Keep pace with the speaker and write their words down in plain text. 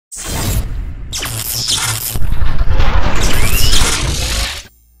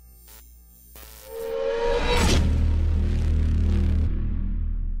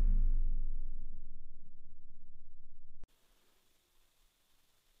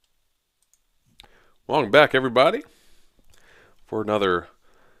Welcome back, everybody, for another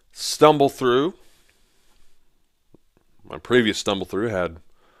stumble through. My previous stumble through had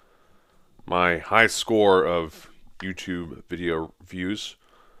my high score of YouTube video views.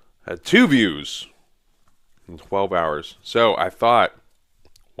 Had 2 views in 12 hours. So I thought,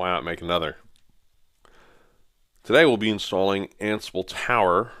 why not make another? Today we'll be installing Ansible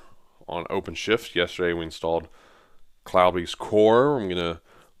Tower on OpenShift. Yesterday we installed Cloudbee's core. I'm going to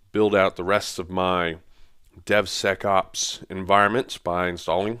build out the rest of my DevSecOps environment by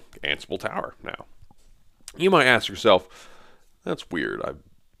installing Ansible Tower now. You might ask yourself, that's weird. I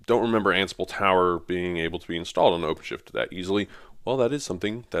don't remember Ansible Tower being able to be installed on OpenShift that easily. Well, that is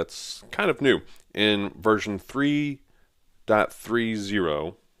something that's kind of new. In version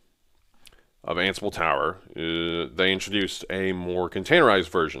 3.30 of Ansible Tower, they introduced a more containerized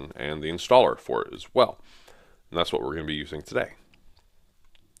version and the installer for it as well. And that's what we're going to be using today.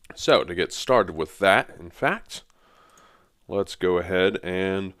 So, to get started with that, in fact, let's go ahead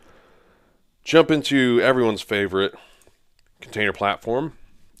and jump into everyone's favorite container platform,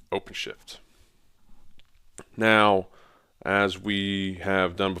 OpenShift. Now, as we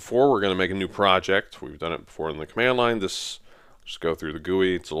have done before, we're going to make a new project. We've done it before in the command line. Just go through the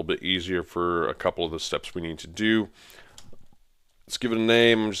GUI. It's a little bit easier for a couple of the steps we need to do. Let's give it a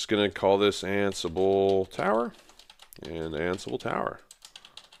name. I'm just going to call this Ansible Tower and Ansible Tower,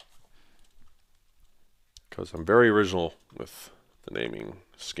 because I'm very original with the naming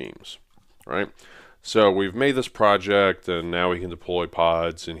schemes, right? So we've made this project, and now we can deploy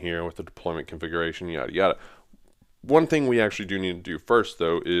pods in here with the deployment configuration, yada, yada. One thing we actually do need to do first,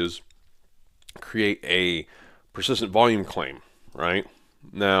 though, is create a persistent volume claim, right?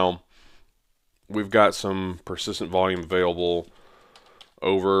 Now, we've got some persistent volume available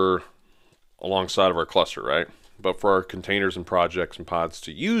over alongside of our cluster, right? But for our containers and projects and pods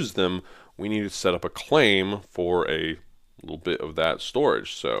to use them, we need to set up a claim for a little bit of that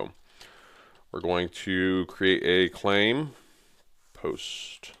storage. So we're going to create a claim,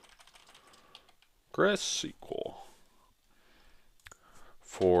 PostgreSQL,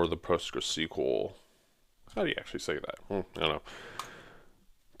 for the PostgreSQL. How do you actually say that? I don't know.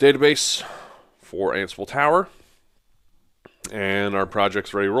 Database for Ansible Tower, and our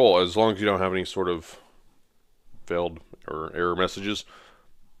project's ready to roll. As long as you don't have any sort of failed or error messages,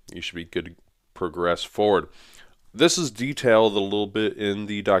 you should be good to progress forward. This is detailed a little bit in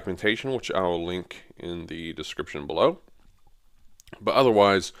the documentation, which I will link in the description below. But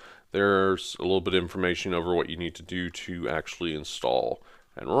otherwise, there's a little bit of information over what you need to do to actually install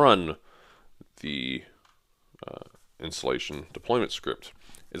and run the installation deployment script.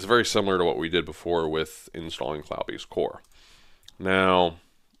 It's very similar to what we did before with installing Cloudbee's core. Now,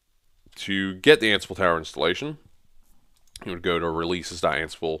 to get the Ansible Tower installation, you would go to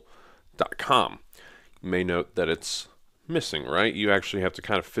releases.ansible.com. You may note that it's missing, right? You actually have to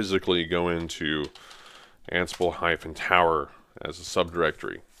kind of physically go into Ansible-Tower as a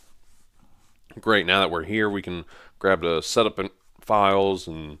subdirectory. Great, now that we're here, we can grab the setup files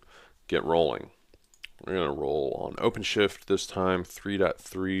and get rolling. We're going to roll on OpenShift this time.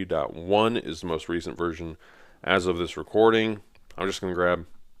 3.3.1 is the most recent version as of this recording. I'm just going to grab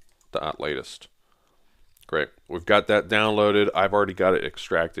the latest. Great. We've got that downloaded. I've already got it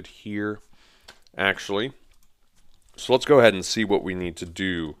extracted here, actually. So let's go ahead and see what we need to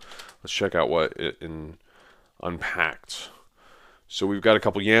do. Let's check out what it unpacked. So we've got a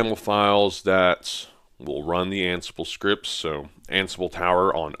couple YAML files that will run the Ansible scripts. So Ansible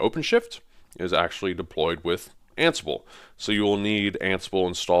Tower on OpenShift is actually deployed with Ansible. So you will need Ansible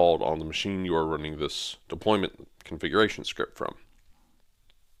installed on the machine you are running this deployment configuration script from.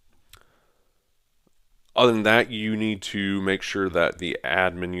 Other than that, you need to make sure that the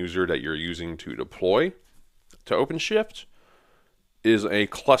admin user that you're using to deploy to OpenShift is a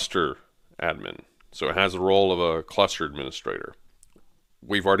cluster admin. So it has the role of a cluster administrator.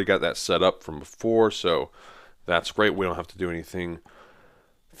 We've already got that set up from before, so that's great. We don't have to do anything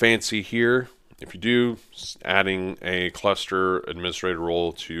fancy here. If you do, adding a cluster administrator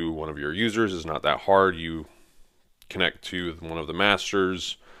role to one of your users is not that hard. You connect to one of the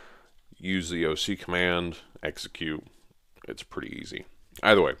masters, use the OC command, execute. It's pretty easy.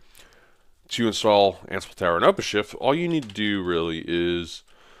 Either way, to install Ansible Tower and OpenShift, all you need to do really is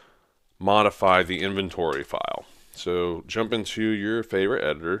modify the inventory file. So jump into your favorite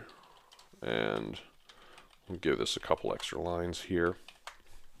editor, and we'll give this a couple extra lines here.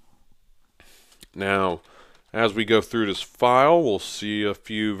 Now, as we go through this file, we'll see a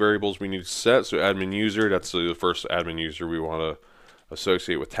few variables we need to set. So admin user, that's the first admin user we want to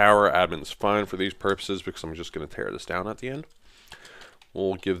associate with Tower. Admin's fine for these purposes because I'm just going to tear this down at the end.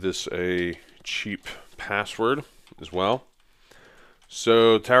 We'll give this a cheap password as well.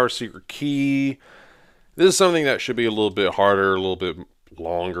 So tower secret key. This is something that should be a little bit harder, a little bit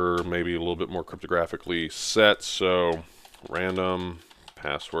longer, maybe a little bit more cryptographically set. So random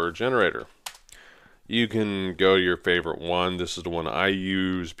password generator. You can go to your favorite one. This is the one I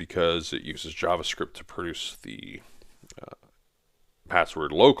use because it uses JavaScript to produce the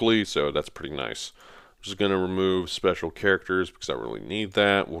password locally, so that's pretty nice. I'm just going to remove special characters because I really need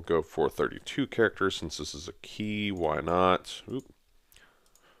that. We'll go for 32 characters since this is a key. Why not? Oop.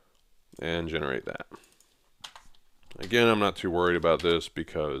 And generate that. Again, I'm not too worried about this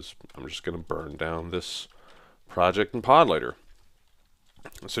because I'm just going to burn down this project in pod later.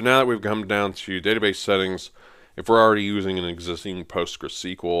 So now that we've come down to database settings, if we're already using an existing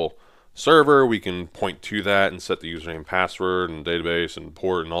PostgreSQL server, we can point to that and set the username, password, and database, and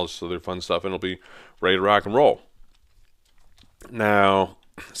port, and all this other fun stuff, and it'll be ready to rock and roll. Now,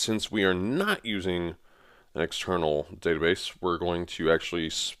 since we are not using an external database, we're going to actually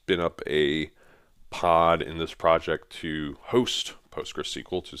spin up a pod in this project to host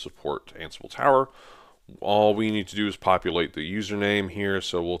PostgreSQL to support Ansible Tower. All we need to do is populate the username here,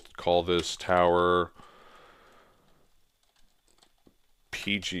 so we'll call this tower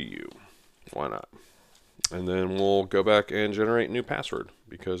PGU. Why not? And then we'll go back and generate a new password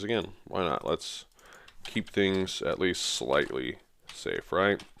because, again, why not? Let's keep things at least slightly safe,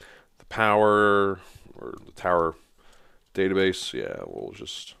 right? The power or the tower database, yeah, we'll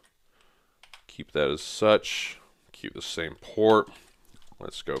just keep that as such. Keep the same port.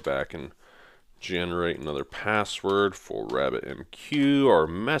 Let's go back and generate another password for RabbitMQ, our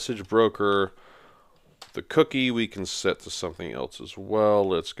message broker. The cookie we can set to something else as well.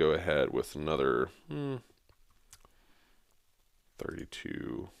 Let's go ahead with another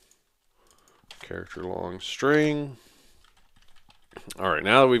 32 character long string. All right,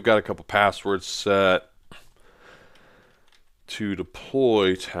 now that we've got a couple passwords set to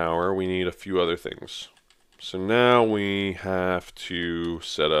deploy Tower, we need a few other things. So now we have to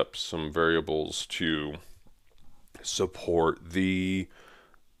set up some variables to support the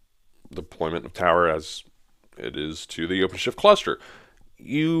deployment of Tower as it is to the OpenShift cluster.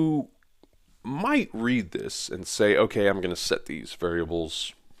 You might read this and say, okay, I'm going to set these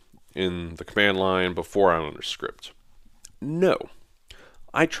variables in the command line before I'm under script. No,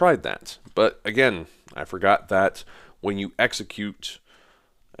 I tried that. But again, I forgot that when you execute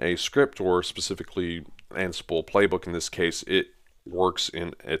a script, or specifically Ansible playbook in this case, it works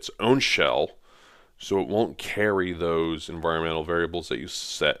in its own shell, so it won't carry those environmental variables that you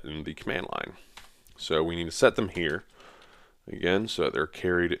set in the command line. So we need to set them here again so that they're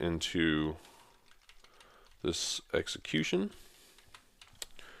carried into this execution.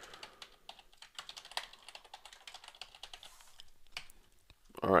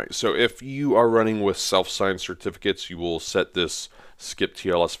 Alright, so if you are running with self-signed certificates, you will set this skip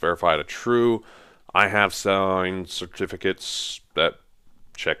TLS verify to true. I have signed certificates that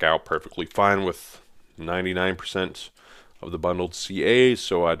check out perfectly fine with 99% of the bundled CA,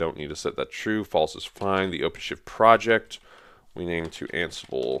 so I don't need to set that true. False is fine. The OpenShift project we name to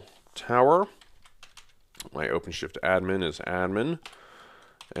Ansible Tower. My OpenShift admin is admin,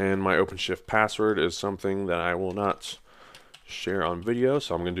 and my OpenShift password is something that I will not share on video,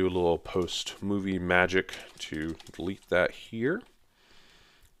 so I'm going to do a little post-movie magic to delete that here.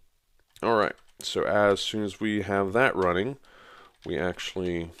 Alright, so as soon as we have that running, we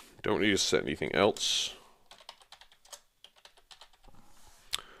actually don't need to set anything else.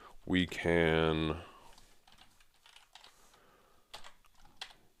 We can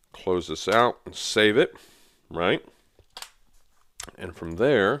close this out and save it, right? And from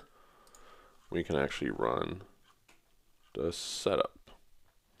there, we can actually run the setup,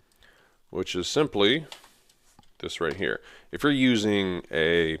 which is simply this right here. If you're using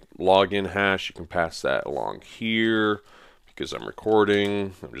a login hash, you can pass that along here. Because I'm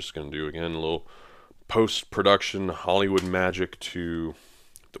recording, I'm just going to do, again, a little post-production Hollywood magic to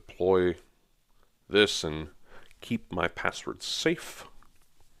deploy this and keep my password safe.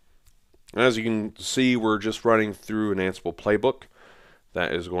 As you can see, we're just running through an Ansible playbook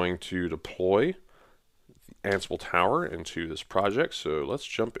that is going to deploy Ansible Tower into this project. So let's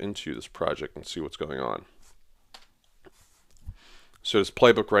jump into this project and see what's going on. So this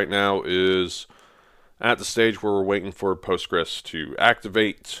playbook right now is at the stage where we're waiting for Postgres to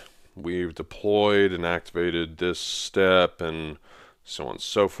activate. We've deployed and activated this step and so on and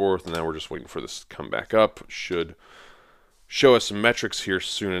so forth, and now we're just waiting for this to come back up. Should show us some metrics here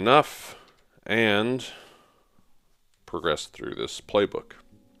soon enough and progress through this playbook.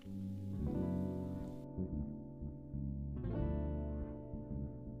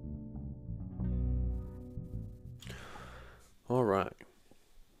 All right.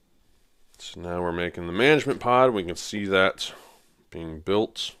 So now we're making the management pod. We can see that being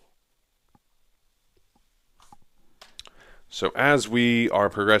built. So as we are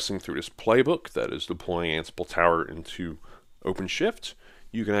progressing through this playbook that is deploying Ansible Tower into OpenShift,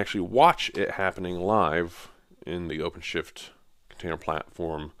 you can actually watch it happening live in the OpenShift container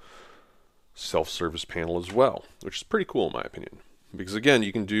platform self-service panel as well, which is pretty cool in my opinion. Because again,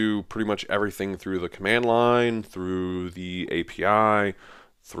 you can do pretty much everything through the command line, through the API,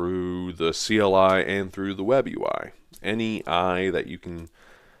 through the CLI, and through the web UI. Any I that you can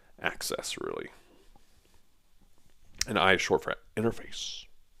access, really. And I is short for interface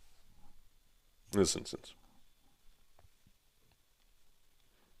in this instance.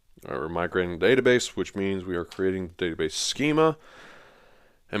 All right, we're migrating the database, which means we are creating the database schema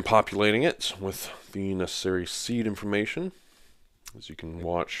and populating it with the necessary seed information. As you can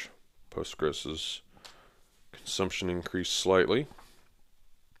watch, Postgres's consumption increase slightly.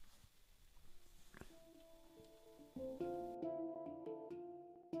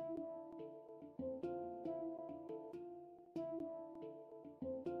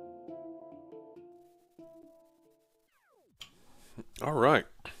 All right,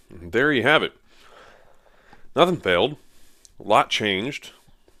 there you have it. Nothing failed. A lot changed.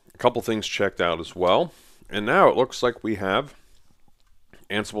 A couple things checked out as well. And now it looks like we have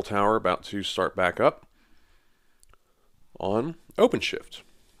Ansible Tower about to start back up on OpenShift.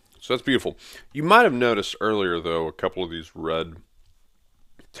 So that's beautiful. You might have noticed earlier, though, a couple of these red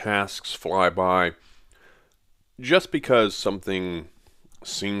tasks fly by. Just because something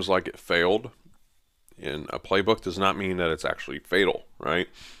seems like it failed in a playbook does not mean that it's actually fatal, right?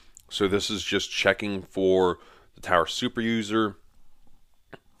 So this is just checking for the Tower super user.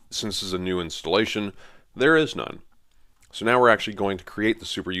 Since this is a new installation, there is none. So now we're actually going to create the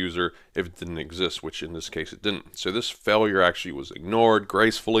super user if it didn't exist, which in this case it didn't. So this failure actually was ignored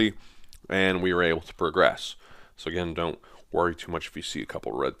gracefully, and we were able to progress. So again, don't worry too much if you see a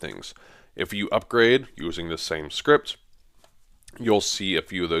couple red things. If you upgrade using the same script, you'll see a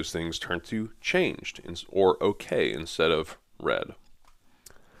few of those things turn to changed or okay instead of red.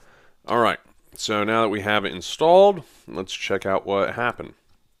 All right, so now that we have it installed, let's check out what happened.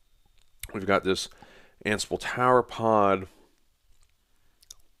 We've got this Ansible Tower pod,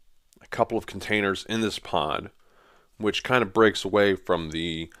 a couple of containers in this pod, which kind of breaks away from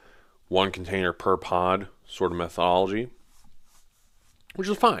the one container per pod sort of methodology, which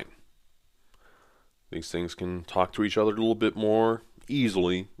is fine. These things can talk to each other a little bit more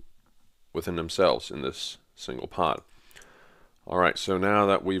easily within themselves in this single pod. All right, so now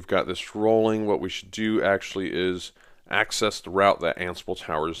that we've got this rolling, what we should do actually is access the route that Ansible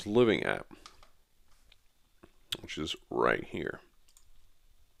Tower is living at, which is right here.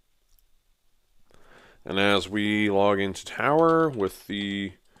 And as we log into Tower with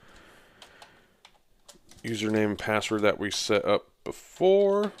the username and password that we set up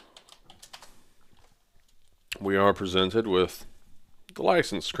before, we are presented with the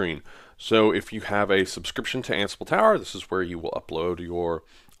license screen. So if you have a subscription to Ansible Tower, this is where you will upload your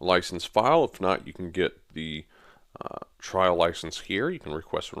license file. If not, you can get the trial license here. You can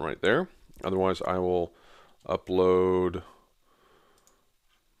request one right there. Otherwise, I will upload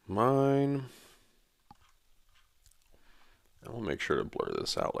mine. I'll make sure to blur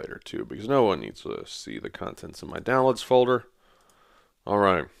this out later too, because no one needs to see the contents of my downloads folder. All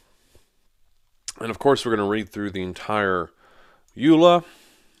right. And of course, we're going to read through the entire EULA.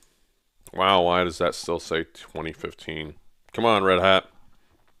 Wow, why does that still say 2015? Come on, Red Hat.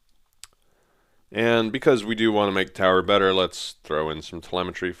 And because we do want to make Tower better, let's throw in some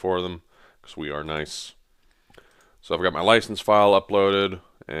telemetry for them, because we are nice. So I've got my license file uploaded,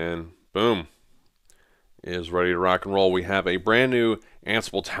 and boom, it is ready to rock and roll. We have a brand new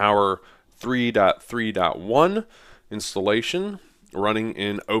Ansible Tower 3.3.1 installation running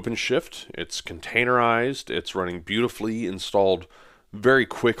in OpenShift. It's containerized, it's running beautifully, installed very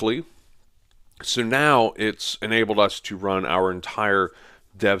quickly. So now it's enabled us to run our entire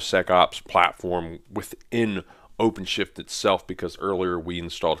DevSecOps platform within OpenShift itself, because earlier we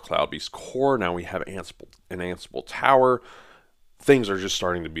installed CloudBeast Core. Now we have an Ansible Tower. Things are just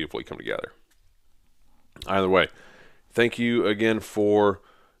starting to beautifully come together. Either way, thank you again for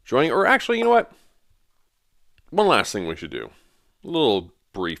joining. Or actually, you know what? One last thing we should do. A little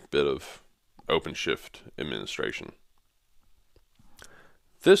brief bit of OpenShift administration.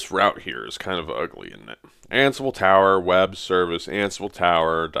 This route here is kind of ugly, isn't it? Ansible Tower, web service, Ansible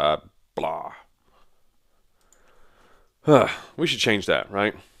Tower, blah. We should change that,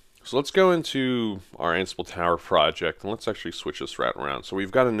 right? So let's go into our Ansible Tower project, and let's actually switch this route around. So we've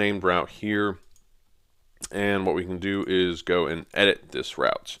got a named route here. And what we can do is go and edit this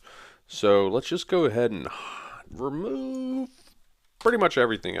route. So let's just go ahead and remove pretty much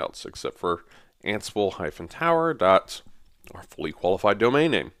everything else except for Ansible-Tower dot our fully qualified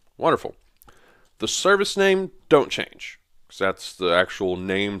domain name. Wonderful. The service name, don't change, because that's the actual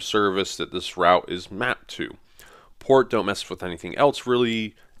name service that this route is mapped to. Port, don't mess with anything else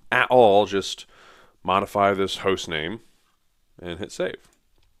really at all. Just modify this host name and hit save.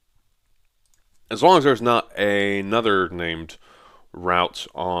 As long as there's not another named route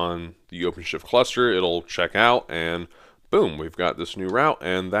on the OpenShift cluster, it'll check out and boom, we've got this new route,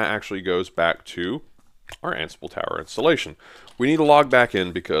 and that actually goes back to our Ansible Tower installation. We need to log back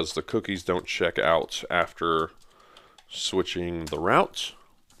in because the cookies don't check out after switching the route.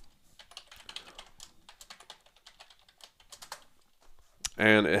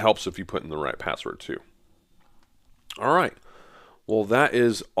 And it helps if you put in the right password too. All right. Well, that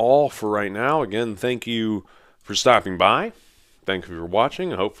is all for right now. Again, thank you for stopping by. Thank you for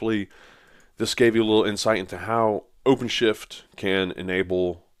watching. Hopefully, this gave you a little insight into how OpenShift can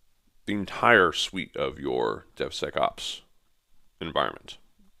enable the entire suite of your DevSecOps environment.